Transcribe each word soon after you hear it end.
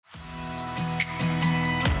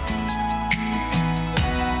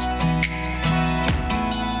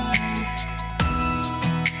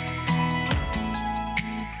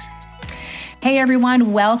Hey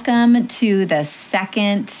everyone, welcome to the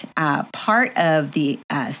second part of the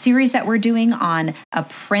series that we're doing on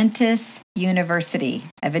Apprentice University.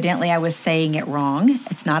 Evidently, I was saying it wrong.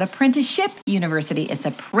 It's not Apprenticeship University, it's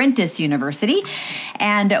Apprentice University.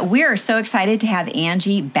 And we're so excited to have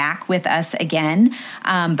Angie back with us again.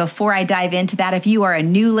 Before I dive into that, if you are a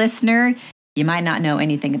new listener, you might not know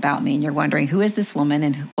anything about me and you're wondering, who is this woman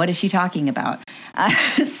and what is she talking about?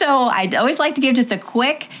 So I'd always like to give just a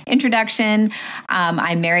quick introduction.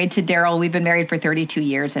 I'm married to Daryl. We've been married for 32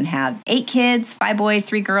 years and have 8 kids, 5 boys,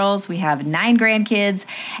 3 girls. We have 9 grandkids,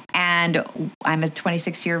 and I'm a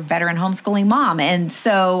 26-year veteran homeschooling mom. And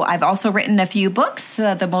so I've also written a few books.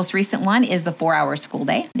 The most recent one is The 4-Hour School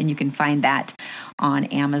Day, and you can find that on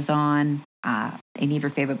Amazon, any of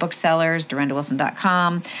your favorite booksellers,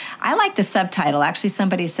 DorrendaWilson.com. I like the subtitle. Actually,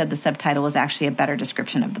 somebody said the subtitle was actually a better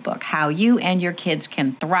description of the book, How You and Your Kids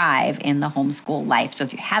Can Thrive in the Homeschool Life. So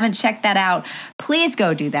if you haven't checked that out, please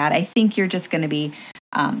go do that. I think you're just going to be,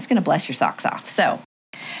 it's going to bless your socks off. So,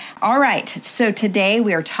 all right. So today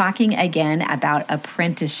we are talking again about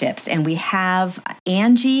apprenticeships, and we have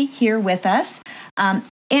Angie here with us.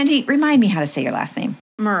 Angie, remind me how to say your last name.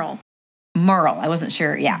 Merle. I wasn't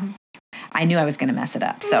sure. Yeah. Mm-hmm. I knew I was going to mess it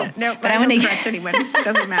up. So, no, but I want to correct anyone. It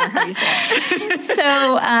doesn't matter how you say it.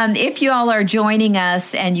 So, if you all are joining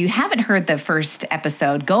us and you haven't heard the first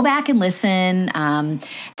episode, go back and listen.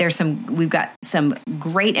 We've got some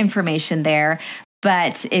great information there.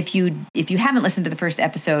 But if you haven't listened to the first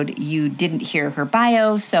episode, you didn't hear her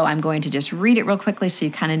bio. So I'm going to just read it real quickly so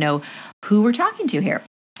you kind of know who we're talking to here.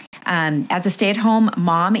 As a stay-at-home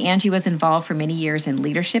mom, Angie was involved for many years in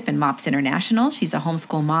leadership in MOPS International. She's a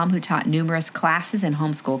homeschool mom who taught numerous classes in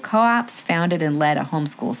homeschool co-ops, founded and led a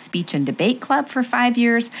homeschool speech and debate club for 5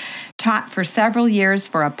 years, taught for several years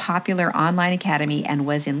for a popular online academy, and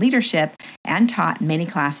was in leadership and taught many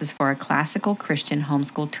classes for a classical Christian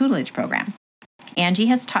homeschool tutelage program. Angie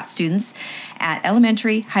has taught students at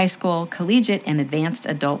elementary, high school, collegiate, and advanced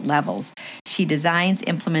adult levels. She designs,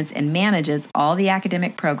 implements, and manages all the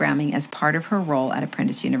academic programming as part of her role at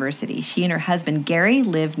Apprentice University. She and her husband, Gary,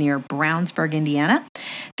 live near Brownsburg, Indiana.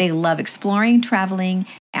 They love exploring, traveling,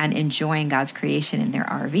 and enjoying God's creation in their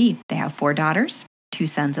RV. They have 4 daughters, 2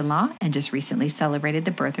 sons-in-law, and just recently celebrated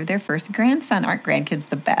the birth of their first grandson. Aren't grandkids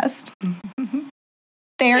the best?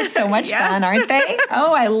 They are so much fun, aren't they?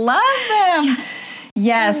 Oh, I love them.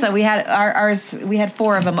 Yes. So we had ours. We had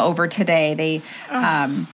 4 of them over today. They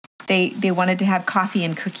wanted to have coffee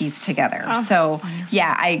and cookies together. Oh, so wonderful.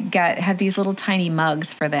 Yeah, I have these little tiny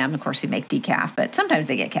mugs for them. Of course, we make decaf, but sometimes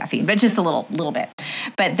they get caffeine, but just a little bit.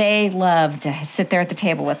 But they love to sit there at the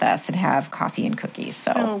table with us and have coffee and cookies.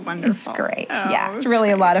 So wonderful. It's great. Oh, yeah, it's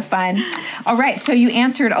really a lot of fun. All right. So you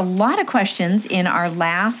answered a lot of questions in our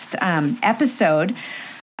last episode.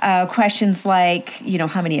 Questions like,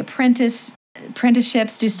 how many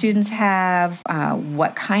apprenticeships do students have?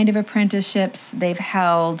 What kind of apprenticeships they've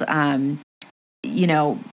held?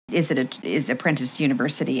 Is Apprentice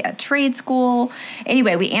University a trade school?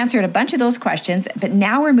 Anyway, we answered a bunch of those questions, but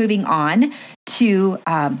now we're moving on to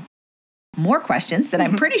more questions that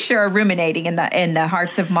I'm pretty sure are ruminating in the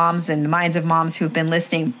hearts of moms and minds of moms who've been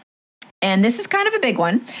listening. And this is kind of a big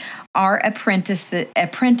one. Are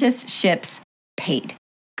apprenticeships paid?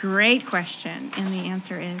 Great question. And the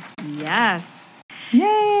answer is yes.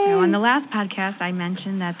 Yay! So on the last podcast, I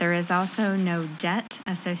mentioned that there is also no debt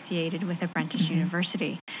associated with Apprentice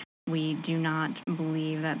University. We do not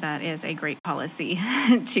believe that is a great policy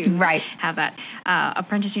to have that.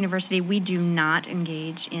 Apprentice University, we do not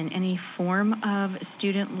engage in any form of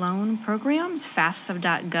student loan programs.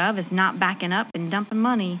 FAFSA.gov is not backing up and dumping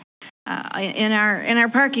money in our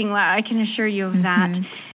parking lot. I can assure you of that.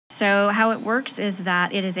 So how it works is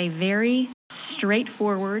that it is a very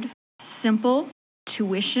straightforward, simple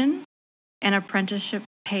tuition and apprenticeship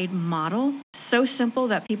paid model. So simple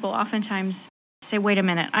that people oftentimes say, wait a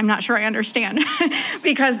minute, I'm not sure I understand.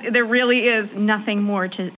 Because there really is nothing more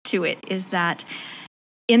to it, is that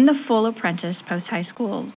in the full apprentice, post-high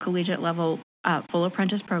school, collegiate level, full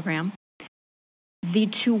apprentice program, the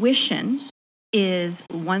tuition is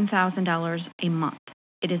 $1,000 a month.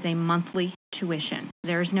 It is a monthly tuition.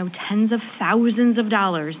 There's no tens of thousands of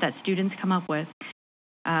dollars that students come up with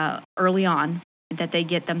early on that they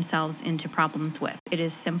get themselves into problems with. It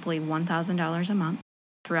is simply $1,000 a month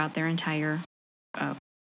throughout their entire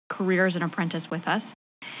career as an apprentice with us.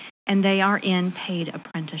 And they are in paid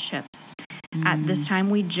apprenticeships. At this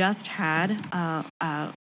time, we just had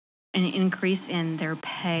an increase in their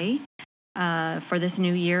pay for this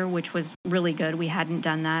new year, which was really good. We hadn't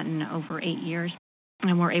done that in over 8 years.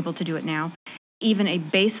 And we're able to do it now. even a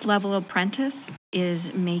base level apprentice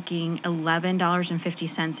is making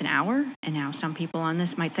 $11.50 an hour. And now some people on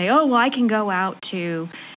this might say, oh, well, I can go out to,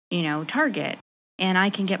 Target and I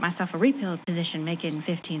can get myself a retail position making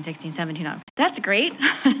 $15, $16, $17. That's great.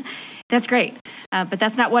 That's great. But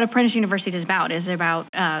that's not what Apprentice University is about. It's about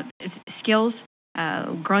skills,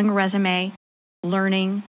 growing a resume,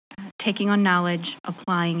 learning, taking on knowledge,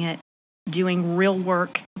 applying it, doing real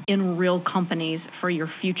work in real companies for your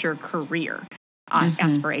future career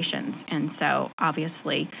aspirations. And so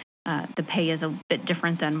obviously the pay is a bit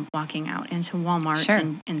different than walking out into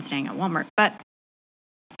Walmart and staying at Walmart.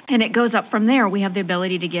 And it goes up from there. We have the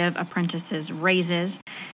ability to give apprentices raises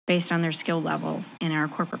based on their skill levels in our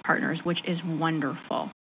corporate partners, which is wonderful.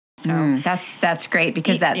 So that's great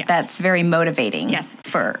because that's very motivating. Yes.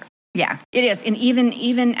 It is. And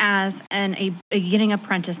even as a beginning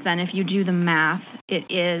apprentice, then if you do the math, it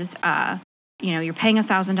is, you're paying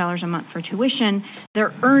 $1,000 a month for tuition.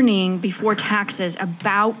 They're earning before taxes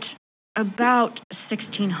about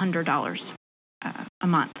 $1,600 a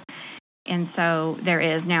month. And so there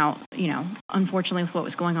is now, unfortunately with what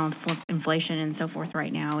was going on with inflation and so forth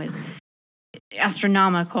right now is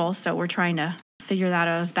astronomical. So we're trying to figure that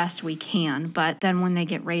out as best we can. But then when they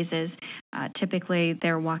get raises, typically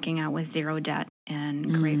they're walking out with zero debt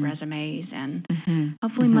and great resumes and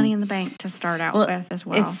hopefully money in the bank to start out with as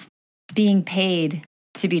well. It's being paid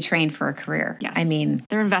to be trained for a career. Yes. I mean,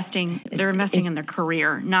 they're investing in their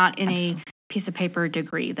career, not in a piece of paper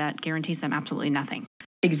degree that guarantees them absolutely nothing.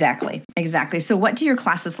 Exactly. So what do your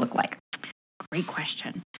classes look like? Great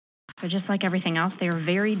question. So just like everything else, they are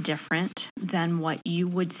very different than what you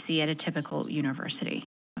would see at a typical university.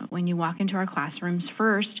 When you walk into our classrooms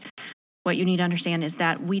first, what you need to understand is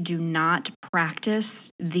that we do not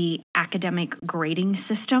practice the academic grading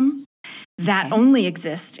system that only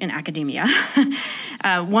exists in academia.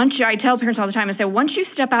 I tell parents all the time, I say, once you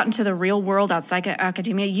step out into the real world outside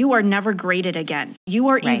academia, you are never graded again. You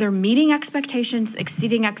are either meeting expectations,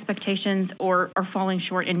 exceeding expectations, or falling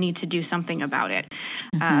short and need to do something about it.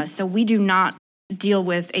 So we do not deal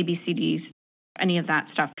with ABCDs, any of that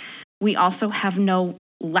stuff. We also have no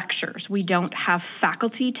lectures. We don't have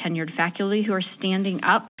tenured faculty who are standing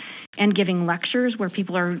up and giving lectures where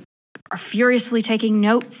people are furiously taking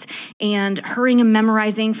notes and hurrying and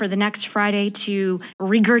memorizing for the next Friday to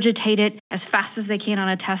regurgitate it as fast as they can on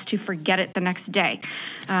a test to forget it the next day.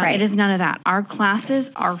 It is none of that. Our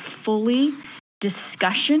classes are fully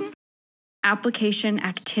discussion, application,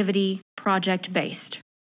 activity, project-based.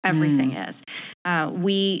 Everything is.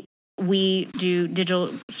 We do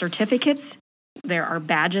digital certificates. There are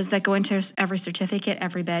badges that go into every certificate.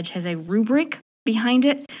 Every badge has a rubric behind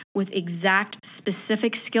it with exact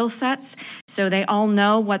specific skill sets. So they all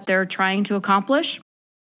know what they're trying to accomplish.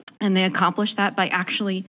 And they accomplish that by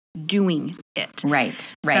actually doing it.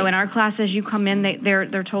 Right. So in our classes, you come in,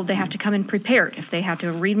 they're told they have to come in prepared. If they have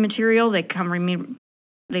to read material,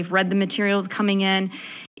 they've read the material coming in.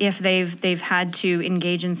 If they've had to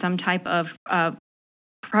engage in some type of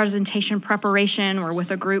presentation preparation or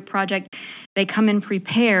with a group project, they come in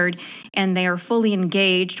prepared and they are fully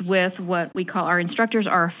engaged with what we call our instructors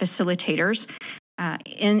are facilitators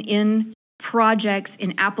in projects,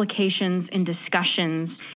 in applications, in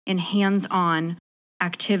discussions, in hands-on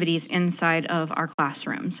activities inside of our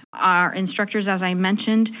classrooms. Our instructors, as I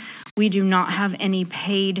mentioned, we do not have any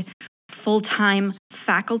paid full-time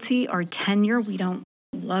faculty or tenure. We don't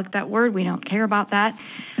like that word. We don't care about that.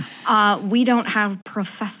 We don't have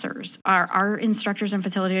professors. Our instructors and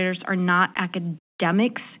facilitators are not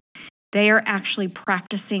academics. They are actually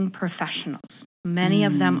practicing professionals. Many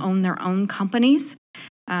of them own their own companies.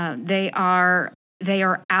 They are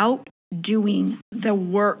out doing the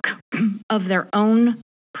work of their own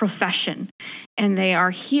profession, and they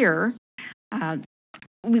are here.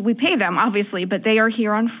 We pay them, obviously, but they are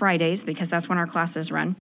here on Fridays because that's when our classes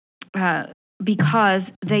run.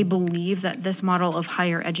 Because they believe that this model of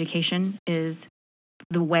higher education is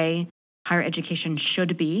the way higher education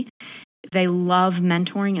should be. They love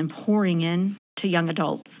mentoring and pouring in to young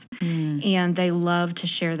adults, and they love to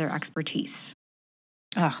share their expertise.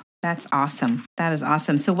 Oh, that's awesome. That is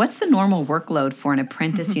awesome. So what's the normal workload for an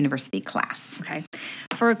apprentice university class? Okay.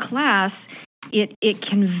 For a class, it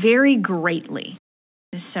can vary greatly.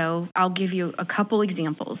 So I'll give you a couple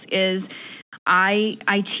examples. I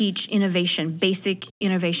teach basic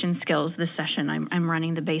innovation skills this session. I'm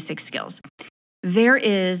running the basic skills. There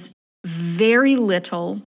is very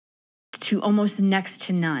little to almost next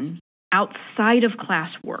to none outside of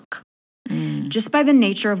class work. Just by the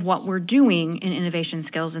nature of what we're doing in innovation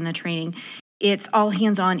skills in the training, it's all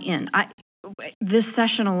hands-on in. This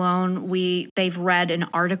session alone, they've read an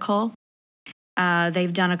article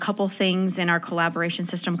They've done a couple things in our collaboration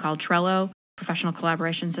system called Trello, professional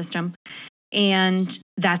collaboration system, and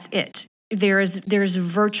that's it. There's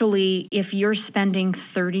virtually, if you're spending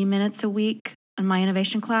 30 minutes a week on my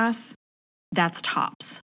innovation class, that's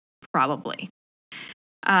tops, probably.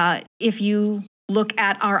 If you look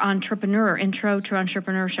at our intro to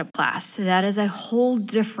entrepreneurship class, that is a whole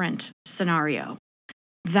different scenario.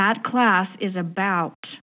 That class is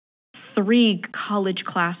about 3 college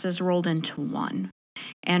classes rolled into one.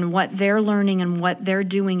 And what they're learning and what they're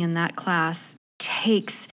doing in that class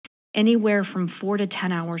takes anywhere from 4 to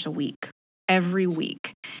 10 hours a week, every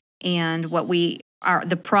week. And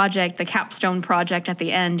the capstone project at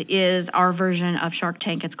the end is our version of Shark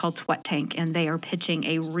Tank. It's called Sweat Tank, and they are pitching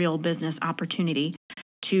a real business opportunity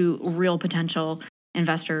to real potential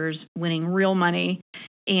investors, winning real money.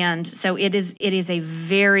 And so it is a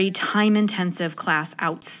very time-intensive class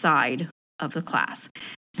outside of the class.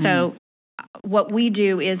 So what we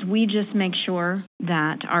do is we just make sure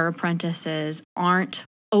that our apprentices aren't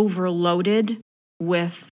overloaded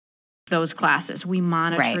with those classes. We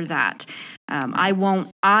monitor that. I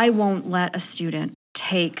won't let a student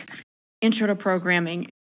take intro to programming,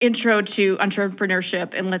 intro to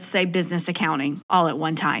entrepreneurship, and let's say business accounting all at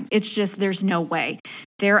one time. It's just, there's no way.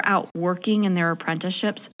 They're out working in their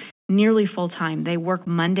apprenticeships nearly full time. They work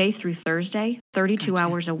Monday through Thursday, 32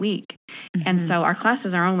 hours a week. And so our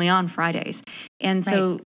classes are only on Fridays. And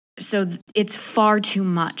so it's far too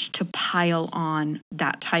much to pile on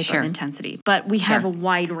that type of intensity. But we have a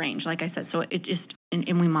wide range, like I said, so it just,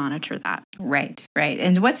 and we monitor that. Right.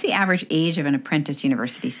 And what's the average age of an apprentice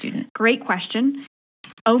university student? Great question.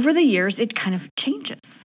 Over the years, it kind of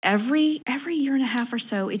changes. Every year and a half or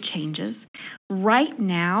so, it changes. Right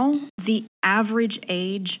now, the average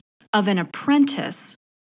age of an apprentice,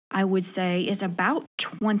 I would say, is about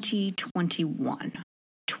 21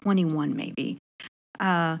 maybe.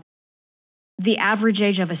 The average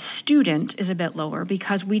age of a student is a bit lower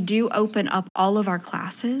because we do open up all of our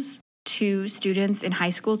classes to students in high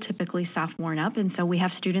school, typically sophomore and up. And so we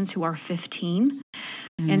have students who are 15.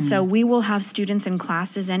 And so we will have students in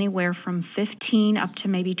classes anywhere from 15 up to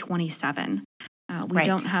maybe 27. We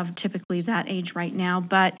don't have typically that age right now,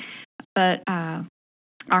 but our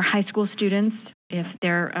high school students, if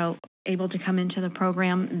they're able to come into the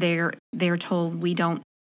program, they're told we don't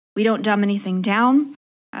dumb anything down.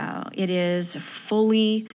 It is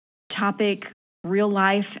fully topic, real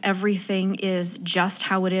life. Everything is just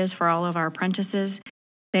how it is for all of our apprentices.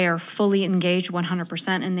 They are fully engaged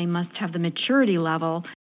 100%, and they must have the maturity level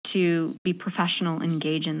to be professional,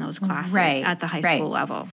 engage in those classes at the high school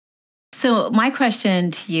level. So my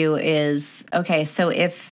question to you is, okay, so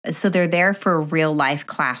they're there for real life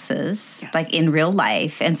classes, like in real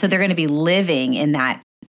life, and so they're going to be living in that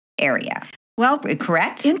area. Well,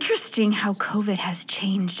 correct? Interesting how COVID has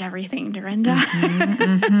changed everything, Dorinda.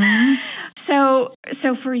 So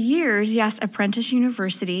for years, yes, Apprentice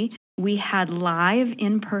University, we had live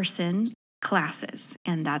in-person classes,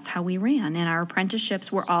 and that's how we ran. And our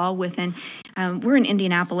apprenticeships were all within, we're in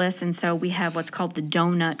Indianapolis, and so we have what's called the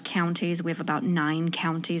donut counties. We have about 9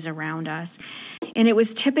 counties around us. And it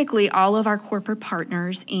was typically all of our corporate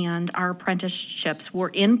partners and our apprenticeships were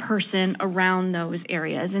in person around those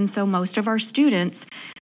areas. And so most of our students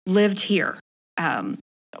lived here,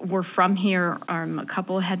 were from here. A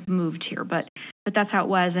couple had moved here, but that's how it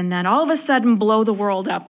was. And then all of a sudden, blow the world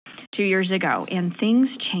up 2 years ago, and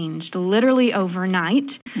things changed literally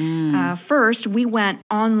overnight. First, we went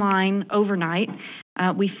online overnight.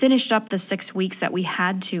 We finished up the 6 weeks that we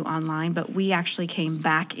had to online, but we actually came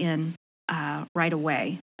back in right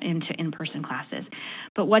away into in-person classes.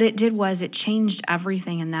 But what it did was it changed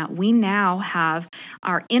everything in that we now have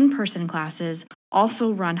our in-person classes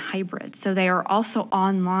also run hybrid. So they are also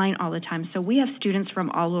online all the time. So we have students from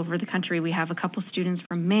all over the country. We have a couple students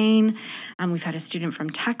from Maine. We've had a student from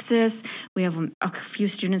Texas. We have a few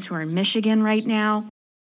students who are in Michigan right now.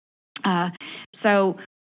 So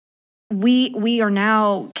we are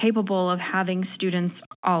now capable of having students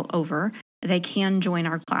all over. They can join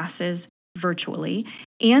our classes virtually.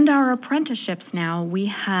 And our apprenticeships now, we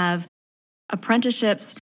have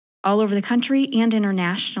apprenticeships all over the country and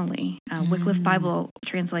internationally. Wycliffe Bible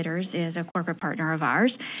Translators is a corporate partner of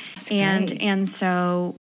ours. And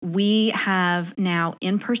so we have now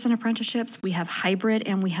in-person apprenticeships, we have hybrid,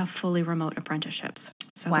 and we have fully remote apprenticeships.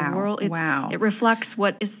 So the world, it reflects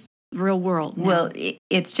what is real world now. Well,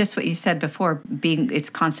 it's just what you said before, it's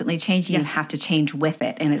constantly changing. You have to change with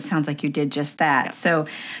it, and it sounds like you did just that. So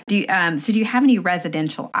do you have any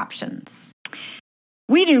residential options?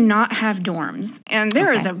 We do not have dorms, and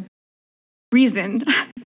there is a reason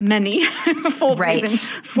many fold reason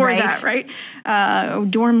for that, right?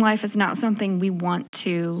 Dorm life is not something we want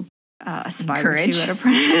to aspire to at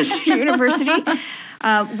Apprentice University.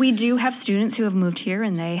 We do have students who have moved here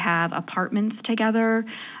and they have apartments together.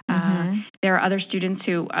 There are other students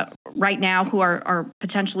who right now who are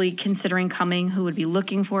potentially considering coming who would be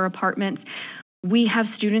looking for apartments. We have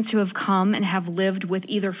students who have come and have lived with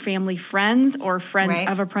either family friends or friends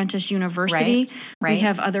of Apprentice University. We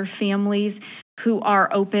have other families who are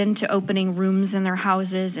open to opening rooms in their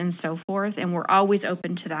houses and so forth, and we're always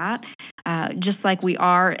open to that. Just like we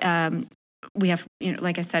are, we have,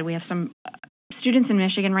 like I said, we have some students in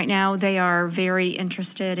Michigan right now. They are very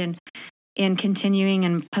interested in continuing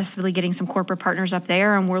and possibly getting some corporate partners up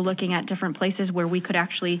there, and we're looking at different places where we could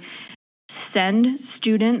actually send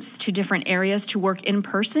students to different areas to work in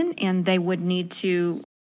person, and they would need to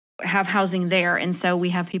have housing there. And so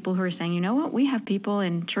we have people who are saying, you know what, we have people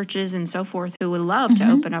in churches and so forth who would love to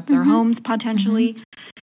open up their homes potentially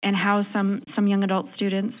and house some young adult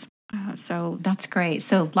students. So that's great.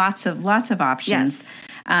 So lots of options.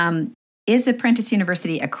 Yes. Is Apprentice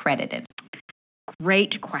University accredited?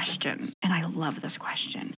 Great question. And I love this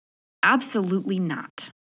question. Absolutely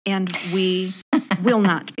not. And we will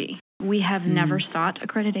not be. We have never sought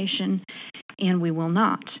accreditation, and we will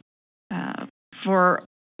not. For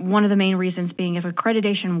one of the main reasons being, if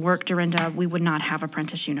accreditation worked, Dorinda, we would not have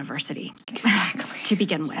Apprentice University. Exactly. To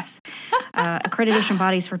begin with. Accreditation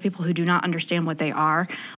bodies, for people who do not understand what they are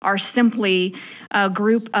simply a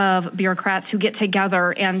group of bureaucrats who get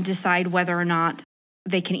together and decide whether or not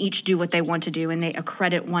they can each do what they want to do, and they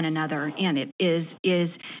accredit one another. And it is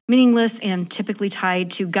meaningless and typically tied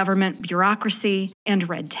to government bureaucracy and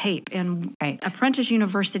red tape. And Apprentice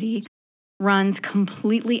University runs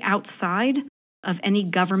completely outside of any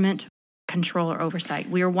government control or oversight.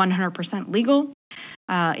 We are 100% legal.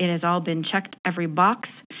 It has all been checked, every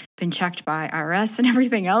box, been checked by IRS and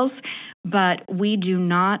everything else. But we do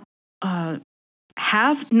not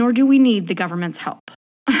have, nor do we need the government's help.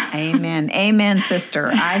 Amen. Amen, sister.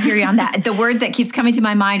 I hear you on that. The word that keeps coming to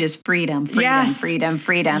my mind is freedom, freedom. Yes.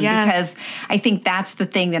 Because I think that's the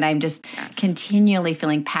thing that I'm just continually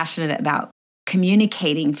feeling passionate about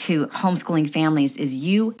communicating to homeschooling families is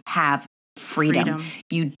you have freedom.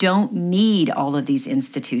 You don't need all of these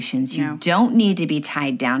institutions. You don't need to be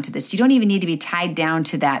tied down to this. You don't even need to be tied down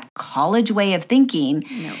to that college way of thinking.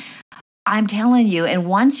 No. I'm telling you, and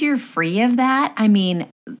once you're free of that, I mean,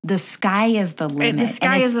 the sky is the limit. The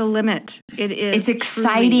sky is the limit. It is. It's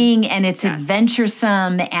exciting and it's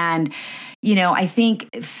adventuresome. And, I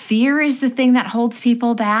think fear is the thing that holds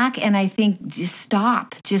people back. And I think just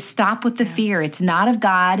stop with the fear. It's not of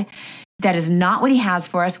God. That is not what he has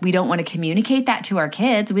for us. We don't want to communicate that to our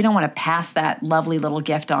kids. We don't want to pass that lovely little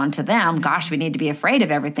gift on to them. Gosh, we need to be afraid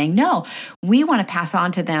of everything. No, we want to pass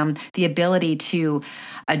on to them the ability to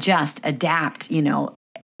adjust, adapt,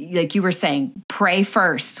 like you were saying, pray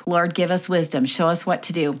first. Lord, give us wisdom. Show us what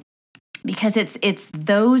to do. Because it's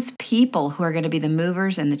those people who are going to be the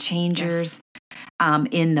movers and the changers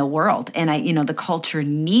in the world. And the culture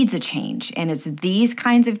needs a change. And it's these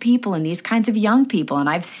kinds of people and these kinds of young people. And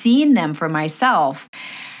I've seen them for myself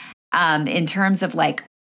in terms of like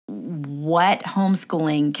what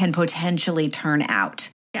homeschooling can potentially turn out.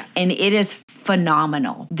 Yes. And it is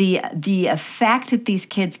phenomenal. The effect that these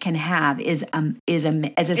kids can have is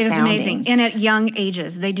astounding. It is amazing. And at young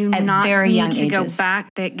ages, they do not need to go back.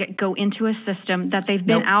 They go into a system that they've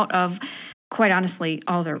been out of, quite honestly,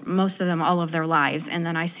 most of them all of their lives. And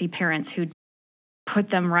then I see parents who put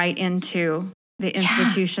them right into the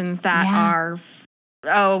institutions that are.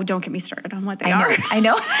 Oh, don't get me started on what they are. I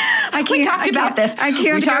know. We talked about this.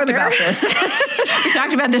 We talked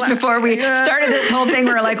about this before we started this whole thing.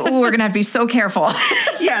 We were like, oh, we're going to have to be so careful.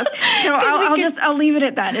 Yes. So I'll leave it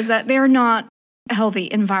at that, is that they're not healthy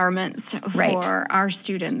environments for our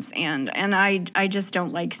students. And I just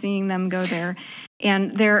don't like seeing them go there.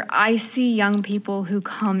 And I see young people who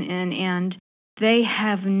come in and they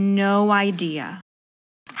have no idea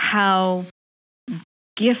how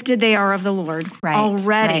gifted they are of the Lord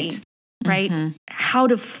already, right? Mm-hmm. How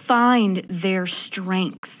to find their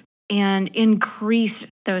strengths and increase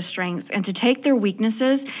those strengths and to take their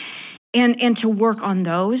weaknesses and to work on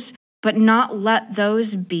those, but not let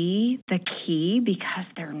those be the key,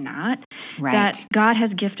 because they're not. Right. That God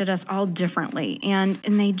has gifted us all differently, and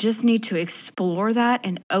they just need to explore that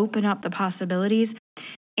and open up the possibilities.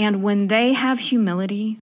 And when they have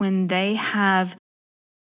humility, when they have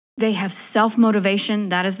self-motivation.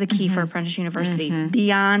 That is the key for Apprentice University. Mm-hmm.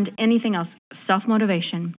 Beyond anything else,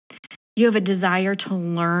 self-motivation. You have a desire to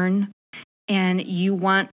learn, and you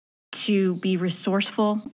want to be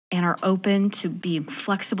resourceful and are open to being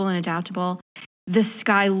flexible and adaptable, the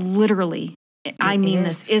sky literally,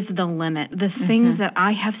 this is the limit. The things that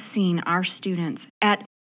I have seen our students at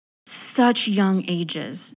such young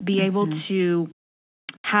ages be able to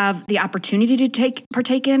have the opportunity to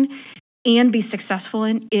partake in and be successful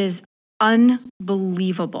in is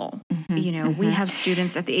unbelievable. We have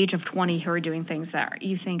students at the age of 20 who are doing things that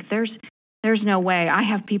you think there's no way. I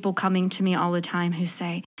have people coming to me all the time who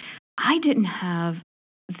say, I didn't have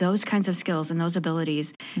those kinds of skills and those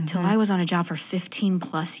abilities till I was on a job for 15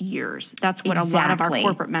 plus years. That's what a lot of our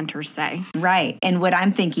corporate mentors say. Right. And what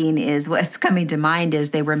I'm thinking is what's coming to mind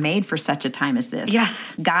is they were made for such a time as this.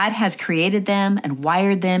 Yes. God has created them and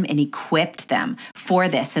wired them and equipped them for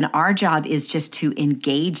this. And our job is just to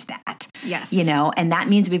engage that. Yes. And that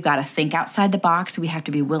means we've got to think outside the box. We have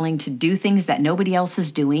to be willing to do things that nobody else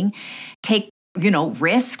is doing. Take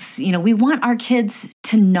risks. We want our kids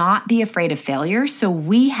to not be afraid of failure. So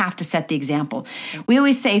we have to set the example. We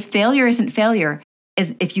always say failure isn't failure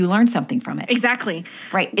is if you learn something from it. Exactly.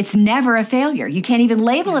 Right. It's never a failure. You can't even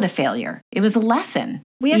label it a failure. It was a lesson.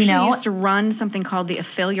 We actually used to run something called the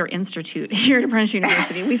Failure Institute here at Apprenticeship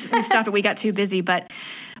University. We stopped it. We got too busy. But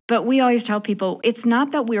we always tell people, it's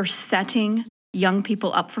not that we're setting young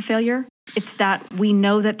people up for failure. It's that we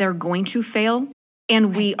know that they're going to fail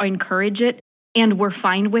and we encourage it. And we're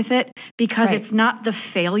fine with it because it's not the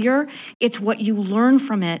failure. It's what you learn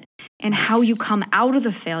from it and how you come out of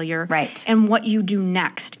the failure and what you do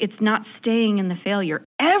next. It's not staying in the failure.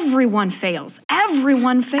 Everyone fails.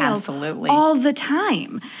 Everyone fails. Absolutely. All the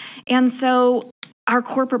time. And so our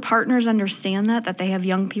corporate partners understand that they have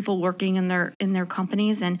young people working in their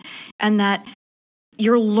companies and that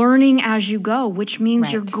you're learning as you go, which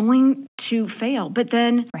means you're going to fail. But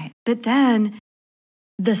then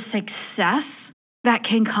the success that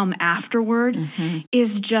can come afterward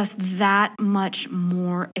is just that much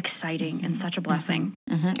more exciting and such a blessing.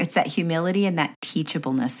 It's that humility and that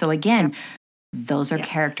teachableness. So again, those are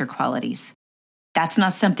character qualities. That's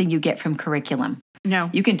not something you get from curriculum.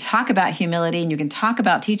 No. You can talk about humility and you can talk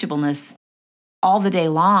about teachableness all the day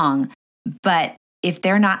long, but if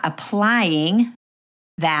they're not applying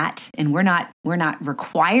that and we're not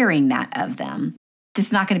requiring that of them, it's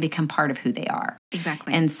not going to become part of who they are.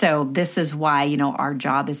 Exactly. And so this is why, our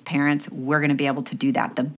job as parents, we're going to be able to do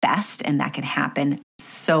that the best, and that can happen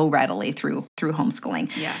so readily through homeschooling.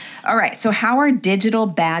 Yes. All right. So how are digital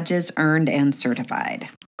badges earned and certified?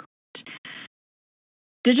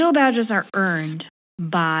 Digital badges are earned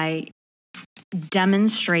by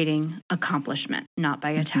demonstrating accomplishment, not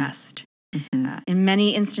by a test. In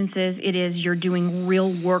many instances, it is you're doing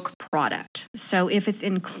real work product. So if it's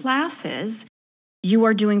in classes, you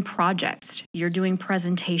are doing projects, you're doing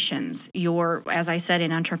presentations, as I said,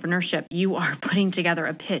 in entrepreneurship, you are putting together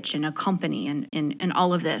a pitch in a company and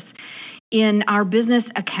all of this. In our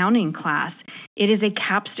business accounting class,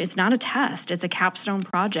 it's not a test, it's a capstone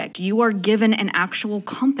project. You are given an actual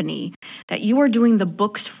company that you are doing the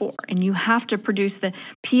books for, and you have to produce the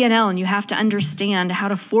P&L, and you have to understand how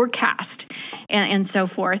to forecast and so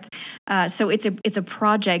forth. So it's a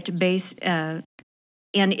project-based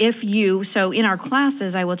and so in our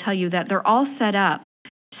classes, I will tell you that they're all set up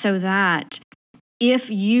so that if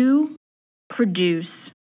you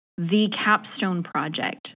produce the capstone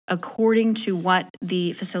project according to what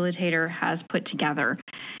the facilitator has put together,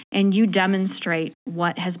 and you demonstrate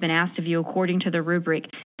what has been asked of you according to the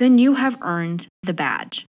rubric, then you have earned the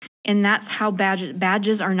badge. And that's how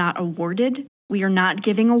badges are not awarded. We are not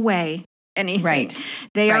giving away anything. Right.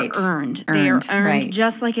 They are earned. They are earned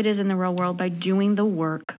just like it is in the real world by doing the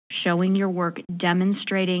work, showing your work,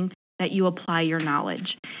 demonstrating that you apply your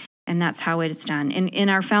knowledge. And that's how it is done. In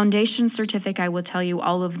our foundation certificate, I will tell you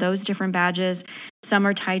all of those different badges. Some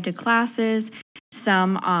are tied to classes.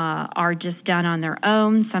 Some are just done on their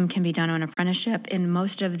own. Some can be done on apprenticeship. In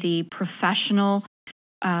most of the professional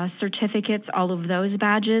certificates, all of those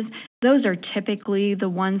badges, those are typically the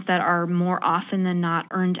ones that are more often than not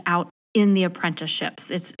earned out in the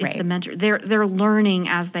apprenticeships. It's the mentor. They're learning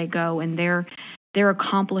as they go, and they're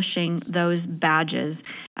accomplishing those badges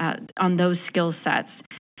on those skill sets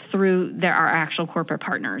through our actual corporate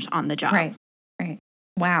partners on the job. Right.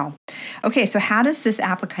 Wow. Okay, so how does this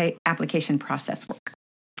application process work?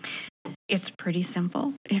 It's pretty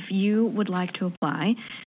simple. If you would like to apply,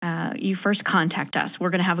 you first contact us. We're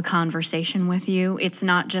going to have a conversation with you. It's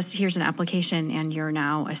not just here's an application and you're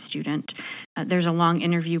now a student. There's a long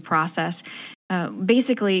interview process.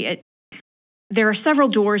 Basically, there are several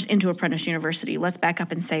doors into Apprentice University. Let's back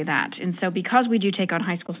up and say that. And so because we do take on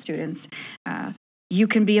high school students, You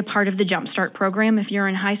can be a part of the Jumpstart program if you're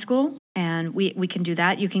in high school, and we can do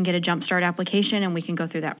that. You can get a Jumpstart application, and we can go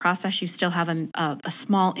through that process. You still have a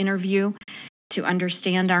small interview to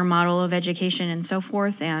understand our model of education and so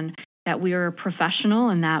forth, and that we are a professional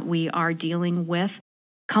and that we are dealing with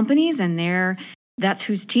companies, and that's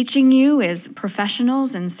who's teaching you is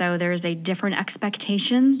professionals, and so there's a different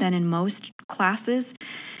expectation than in most classes.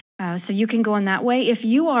 So you can go in that way. If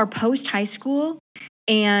you are post-high school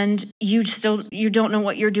and you don't know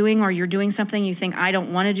what you're doing, or you're doing something you think, I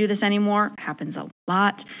don't want to do this anymore, happens a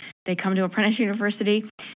lot. They come to Apprentice University.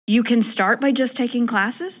 You can start by just taking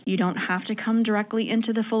classes. You don't have to come directly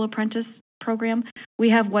into the full apprentice program. We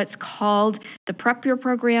have what's called the Prep Year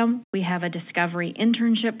program. We have a Discovery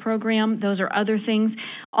internship program. Those are other things.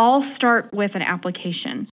 All start with an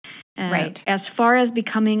application. Right. As far as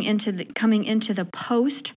coming into the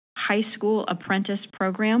post high school apprentice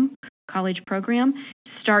program, college program,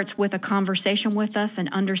 starts with a conversation with us, an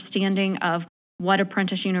understanding of what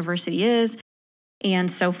Apprentice University is,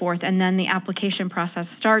 and so forth. And then the application process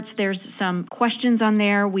starts. There's some questions on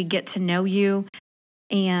there. We get to know you,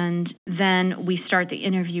 and then we start the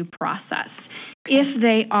interview process. If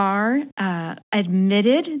they are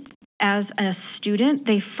admitted as a student,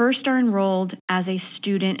 they first are enrolled as a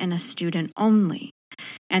student and a student only.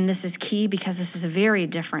 And this is key because this is very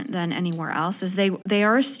different than anywhere else, is they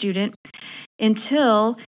are a student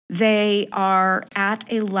until they are at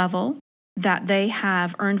a level that they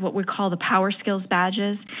have earned what we call the Power Skills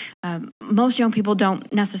badges. Most young people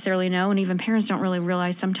don't necessarily know, and even parents don't really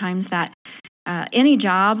realize sometimes that any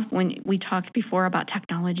job, when we talked before about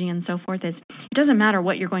technology and so forth, it doesn't matter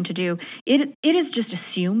what you're going to do. It is just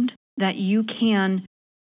assumed that you can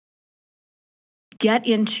get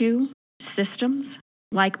into systems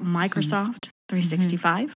like Microsoft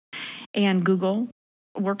 365 and Google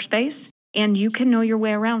Workspace, and you can know your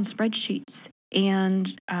way around spreadsheets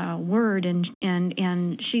and Word and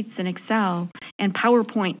Sheets and Excel and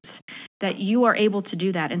PowerPoints, that you are able to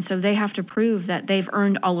do that. And so they have to prove that they've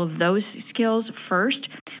earned all of those skills first.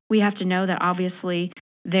 We have to know that obviously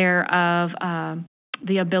they're of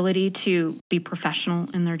the ability to be professional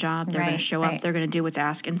in their job. They're going to show up, they're going to do what's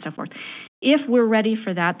asked and so forth. If we're ready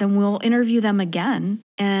for that, then we'll interview them again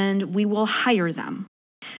and we will hire them.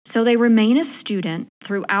 So they remain a student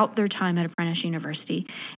throughout their time at Apprentice University,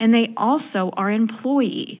 and they also are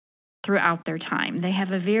employee throughout their time. They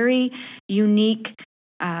have a very unique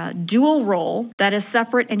dual role that is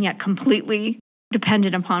separate and yet completely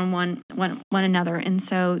dependent upon one another. And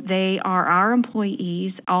so they are our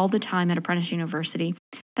employees all the time at Apprentice University.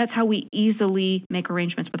 That's how we easily make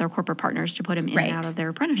arrangements with our corporate partners to put them in and out of their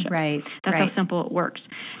apprenticeships. That's how simple it works.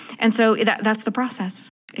 And so that's the process.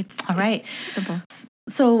 It's simple.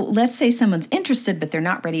 So let's say someone's interested, but they're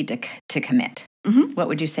not ready to commit. What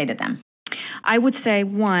would you say to them? I would say,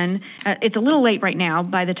 one, it's a little late right now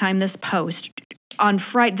by the time this post. On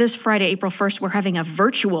this Friday, April 1st, we're having a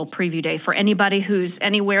virtual preview day for anybody who's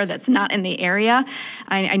anywhere that's not in the area.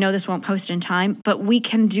 I know this won't post in time, but we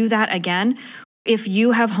can do that again. If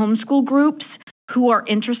you have homeschool groups who are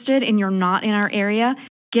interested and you're not in our area,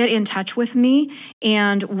 get in touch with me,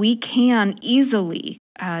 and we can easily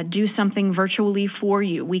do something virtually for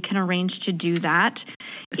you. We can arrange to do that.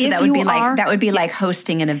 So that would be like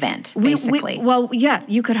hosting an event, basically.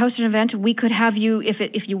 You could host an event. We could have you,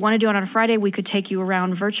 if you want to do it on a Friday, we could take you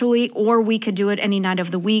around virtually, or we could do it any night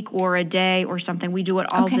of the week or a day or something. We do it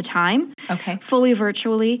all the time, fully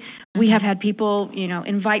virtually. We have had people,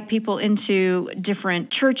 invite people into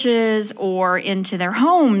different churches or into their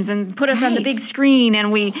homes and put us on the big screen,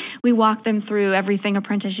 and we walk them through everything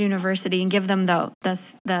Apprentice University and give them the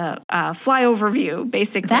flyover view,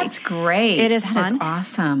 basically. That's great. It is fun. That is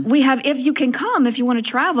awesome. We have, if you can come, if you want to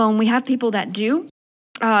travel, and we have people that do,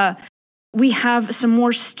 we have some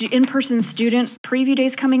more in-person student preview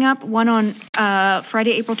days coming up, one on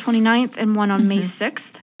Friday, April 29th, and one on May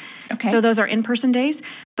 6th. Okay. So those are in-person days,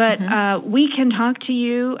 but we can talk to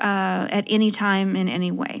you at any time in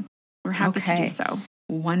any way. We're happy to do so.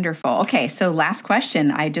 Wonderful. Okay, so last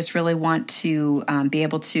question. I just really want to be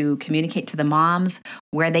able to communicate to the moms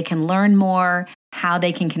where they can learn more, how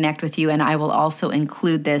they can connect with you, and I will also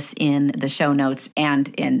include this in the show notes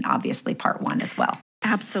and in, obviously, part 1 as well.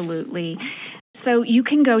 Absolutely. So you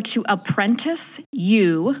can go to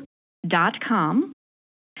apprenticeu.com,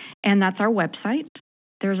 and that's our website.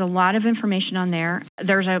 There's a lot of information on there.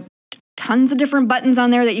 There's tons of different buttons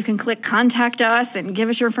on there that you can click contact us and give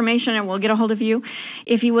us your information and we'll get a hold of you.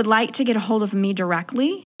 If you would like to get a hold of me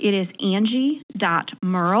directly, it is Angie.Murrell,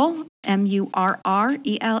 Murrell,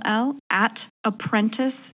 @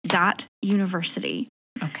 apprentice.university.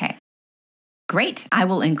 Okay. Great. I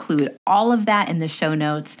will include all of that in the show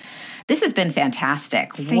notes. This has been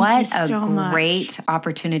fantastic. What a great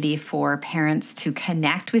opportunity for parents to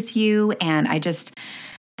connect with you. And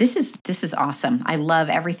this is awesome. I love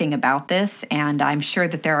everything about this. And I'm sure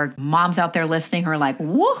that there are moms out there listening who are like,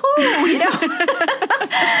 woohoo,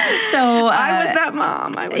 So I was that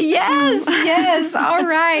mom. Yes. All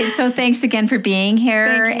right. So thanks again for being here.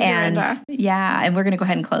 Thank you, Dorinda. And we're going to go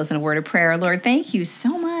ahead and close in a word of prayer. Lord, thank you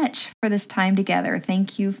so much for this time together.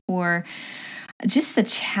 Thank you for just the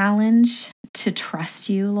challenge to trust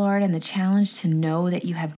you, Lord, and the challenge to know that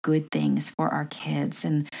you have good things for our kids.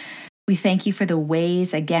 And we thank you for the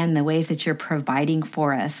ways that you're providing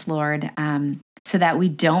for us, Lord, so that we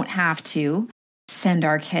don't have to send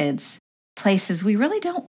our kids places we really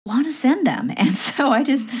don't want to send them. And so I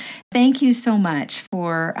just thank you so much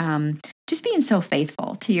for just being so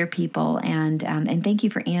faithful to your people. And thank you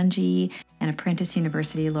for Angie and Apprentice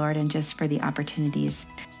University, Lord, and just for the opportunities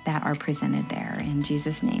that are presented there. In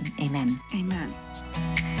Jesus' name, amen. Amen.